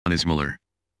is Muller.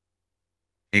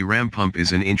 A ram pump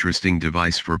is an interesting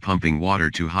device for pumping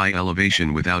water to high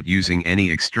elevation without using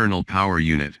any external power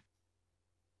unit.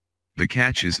 The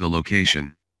catch is the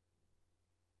location.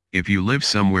 If you live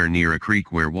somewhere near a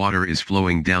creek where water is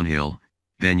flowing downhill,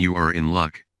 then you are in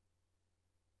luck.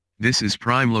 This is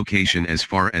prime location as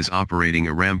far as operating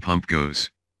a ram pump goes.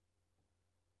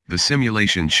 The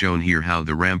simulation shown here how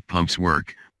the ram pumps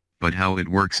work, but how it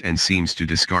works and seems to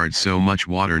discard so much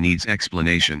water needs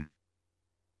explanation.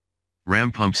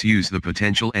 Ram pumps use the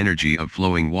potential energy of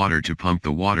flowing water to pump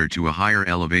the water to a higher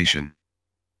elevation.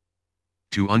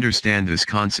 To understand this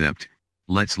concept,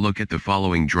 let's look at the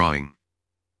following drawing.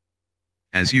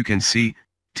 As you can see,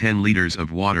 10 liters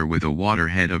of water with a water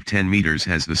head of 10 meters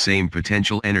has the same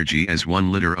potential energy as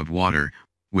 1 liter of water,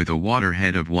 with a water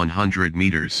head of 100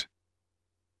 meters.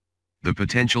 The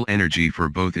potential energy for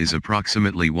both is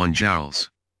approximately 1 joules.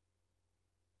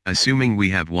 Assuming we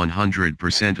have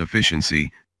 100%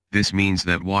 efficiency, this means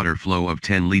that water flow of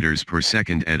 10 liters per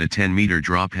second at a 10-meter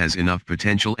drop has enough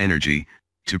potential energy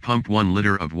to pump 1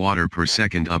 liter of water per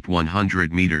second up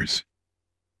 100 meters.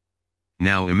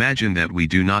 Now imagine that we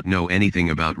do not know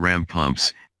anything about ram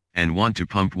pumps, and want to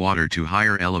pump water to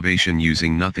higher elevation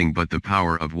using nothing but the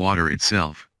power of water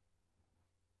itself.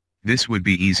 This would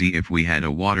be easy if we had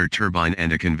a water turbine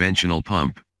and a conventional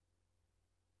pump.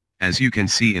 As you can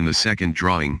see in the second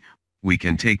drawing, we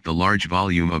can take the large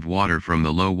volume of water from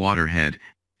the low water head,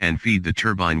 and feed the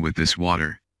turbine with this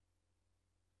water.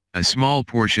 A small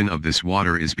portion of this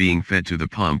water is being fed to the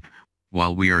pump,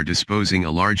 while we are disposing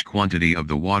a large quantity of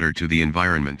the water to the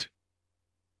environment.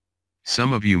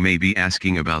 Some of you may be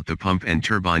asking about the pump and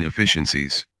turbine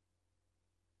efficiencies.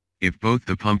 If both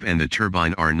the pump and the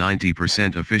turbine are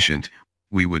 90% efficient,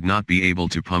 we would not be able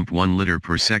to pump 1 liter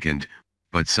per second,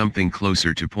 but something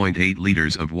closer to 0.8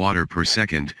 liters of water per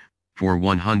second, for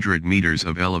 100 meters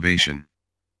of elevation.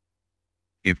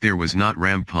 If there was not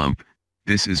ram pump,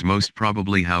 this is most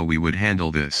probably how we would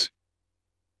handle this.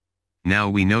 Now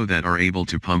we know that are able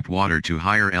to pump water to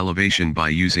higher elevation by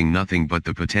using nothing but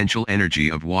the potential energy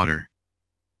of water.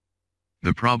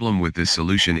 The problem with this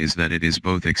solution is that it is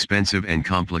both expensive and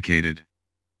complicated.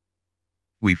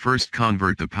 We first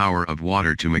convert the power of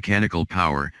water to mechanical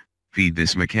power, feed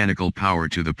this mechanical power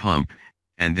to the pump,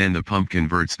 and then the pump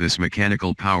converts this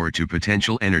mechanical power to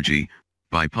potential energy,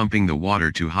 by pumping the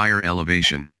water to higher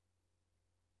elevation.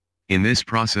 In this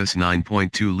process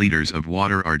 9.2 liters of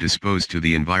water are disposed to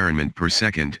the environment per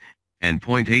second, and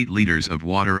 0.8 liters of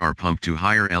water are pumped to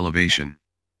higher elevation.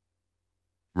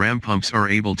 Ram pumps are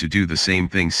able to do the same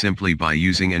thing simply by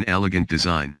using an elegant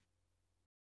design.